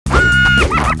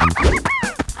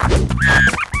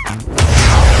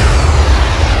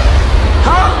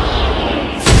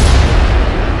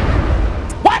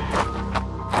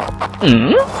What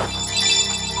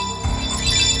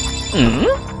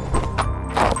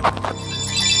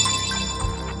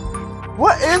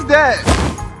is that?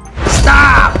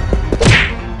 Stop!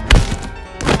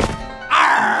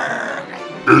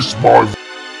 It's my...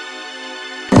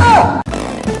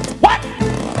 What?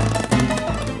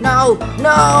 No,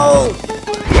 no!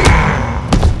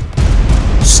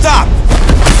 Stop!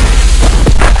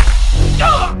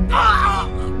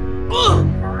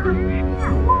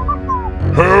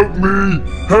 Help me!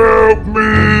 Help me!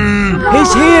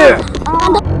 He's here!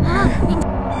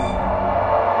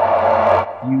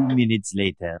 Few minutes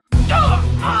later.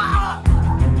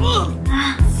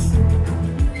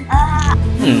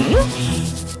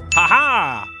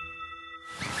 Haha!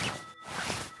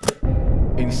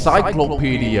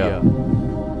 Encyclopedia.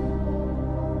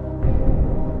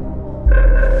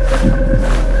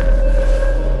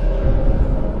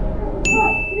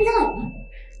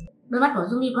 Đôi mắt của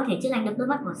Yumi có thể chữa lành được đôi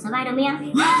mắt của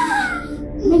Spider-Man.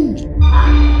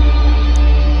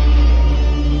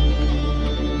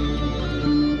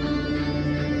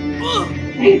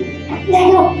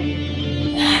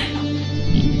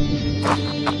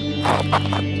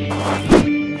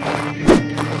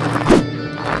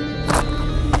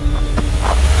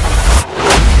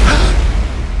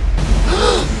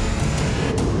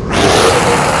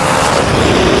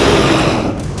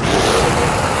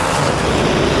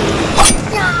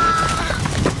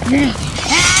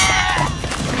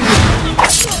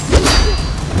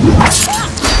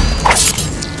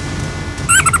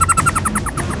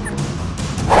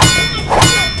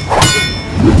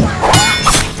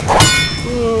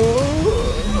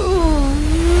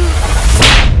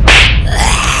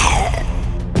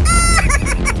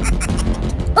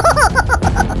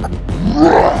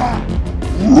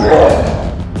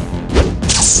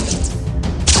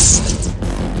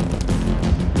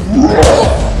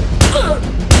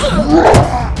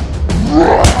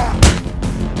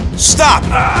 Stop!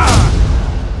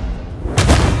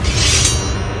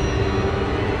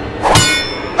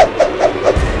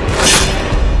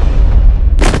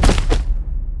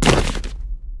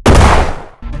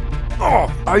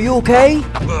 Are you okay?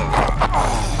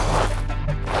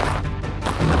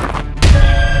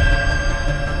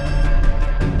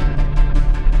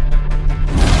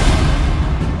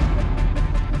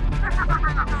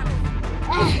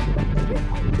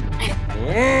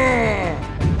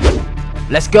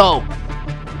 Let's go!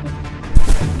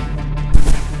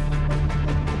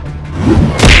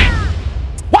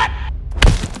 What?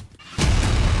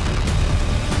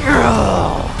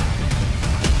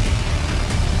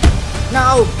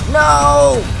 No!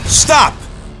 No! Stop!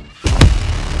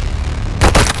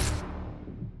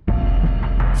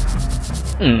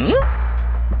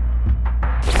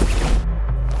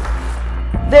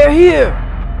 They're here!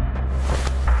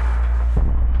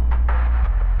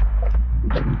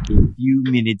 A few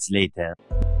minutes later.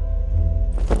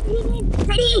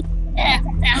 Ready?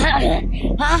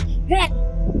 Huh?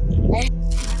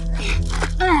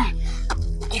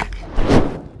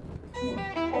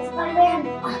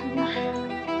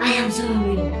 I am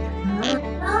sorry.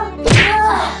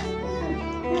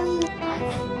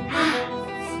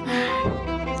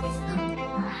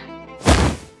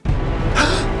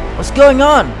 What's going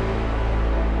on?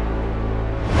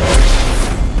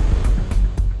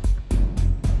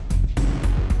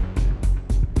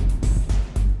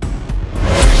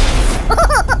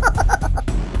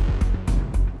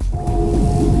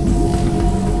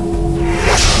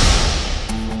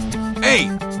 Hey!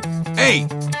 Hey!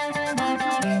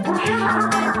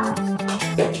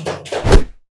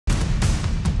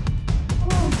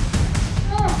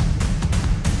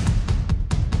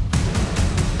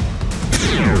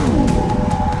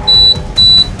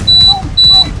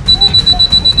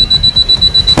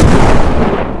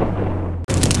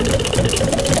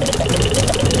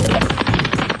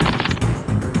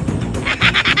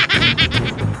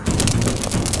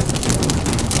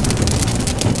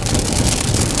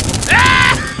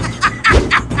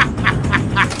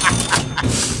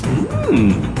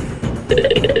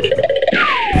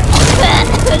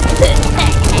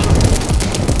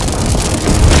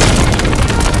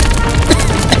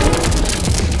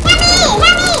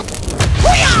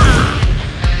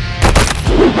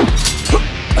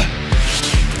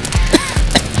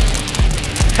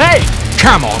 Hey!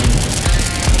 Come on!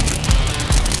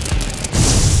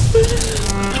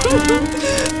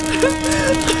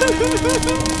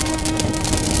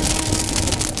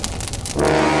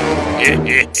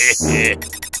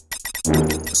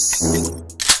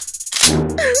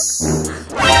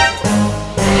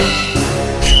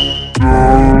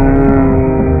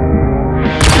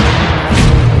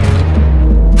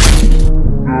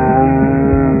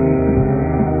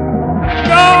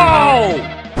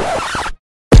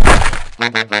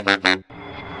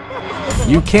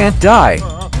 You can't die.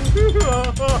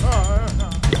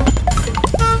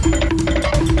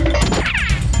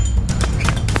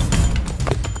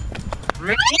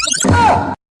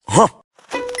 Huh?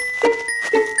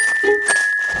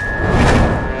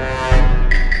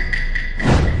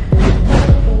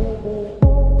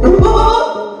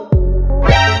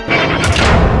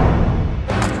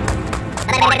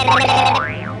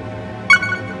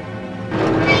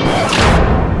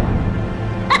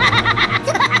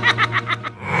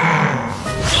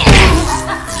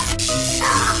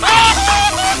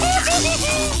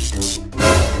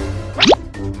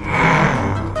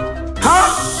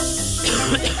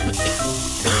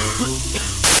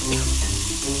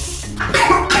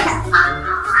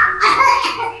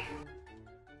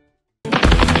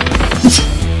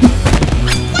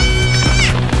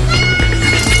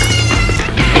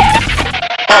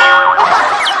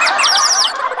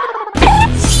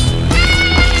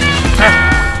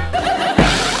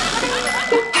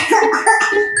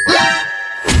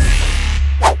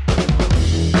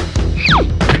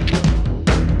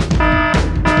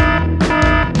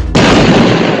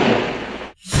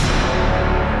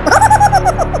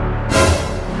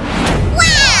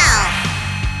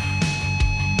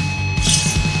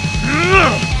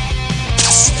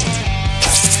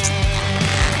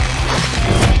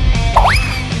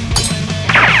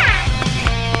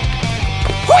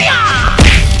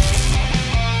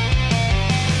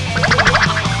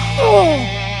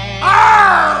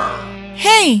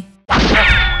 Hey!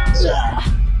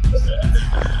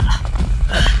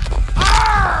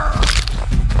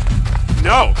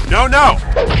 No, no, no!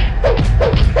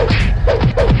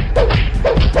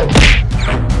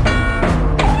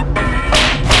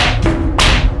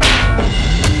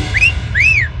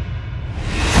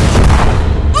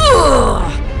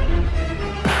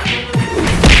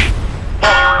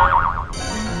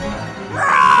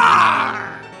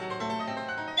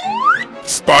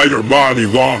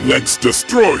 Spider-Man long legs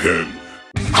destroy him.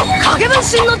 影分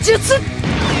身の術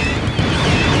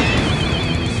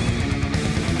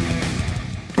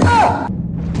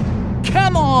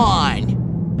Come on!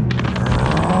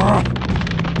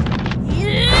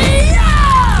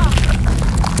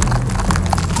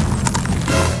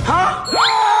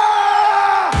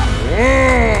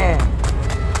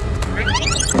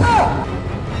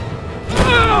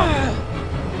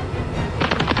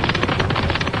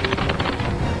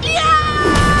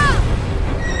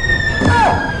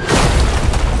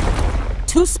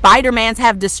 Two Spider-Mans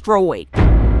have destroyed. Come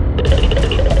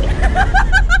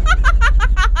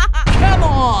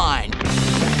on!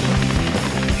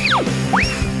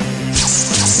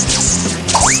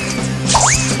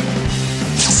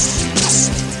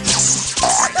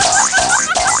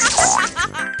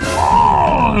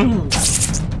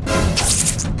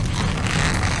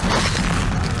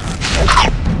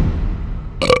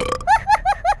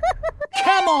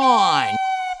 Come on!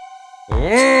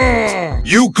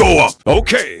 You go up!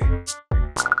 Okay!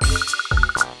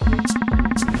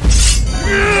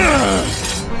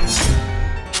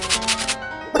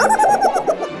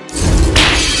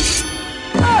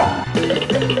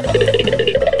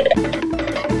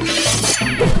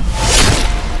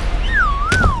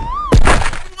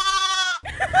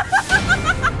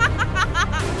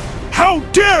 How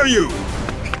dare you!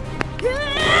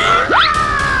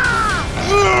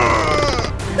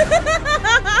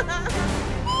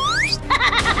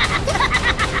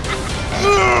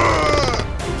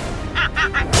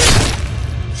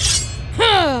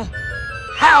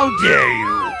 How dare you!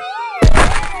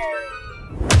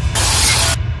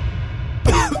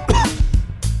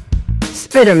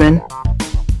 Spiderman,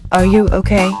 are you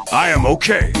okay? I am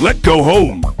okay. Let's go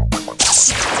home.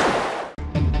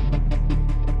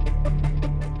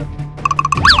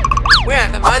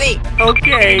 Where's the money?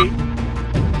 Okay.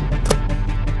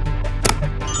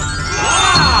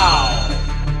 Wow!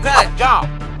 Good job!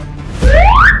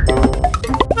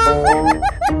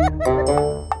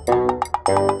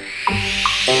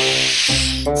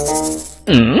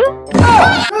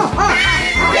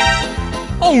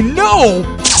 Oh no!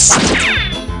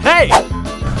 Hey!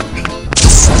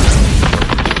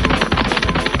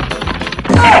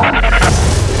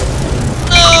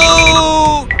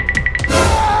 Oh!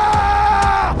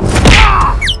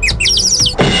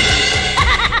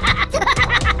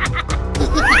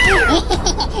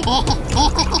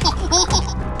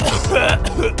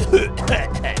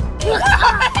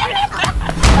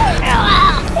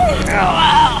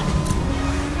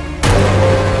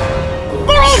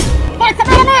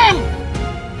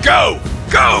 Go!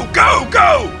 Go! Go!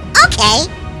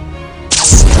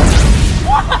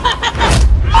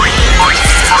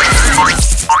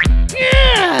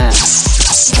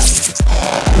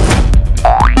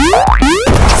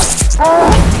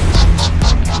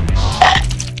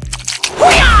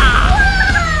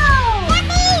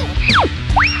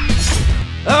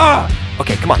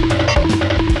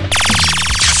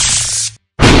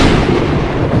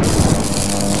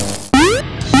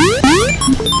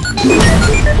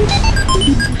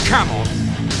 Come on.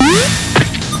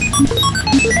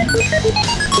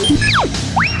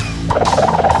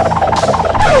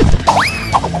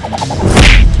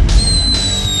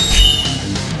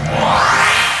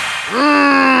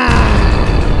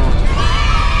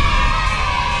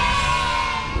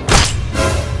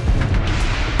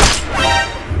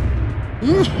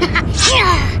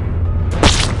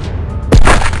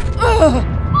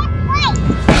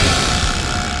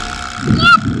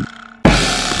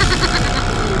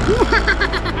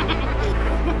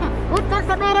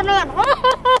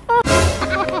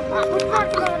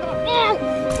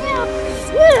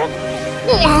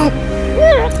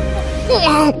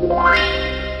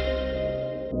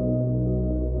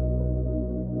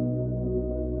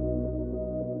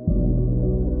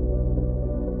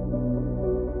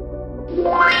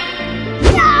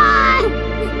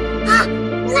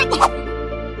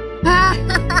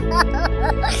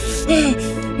 Ah!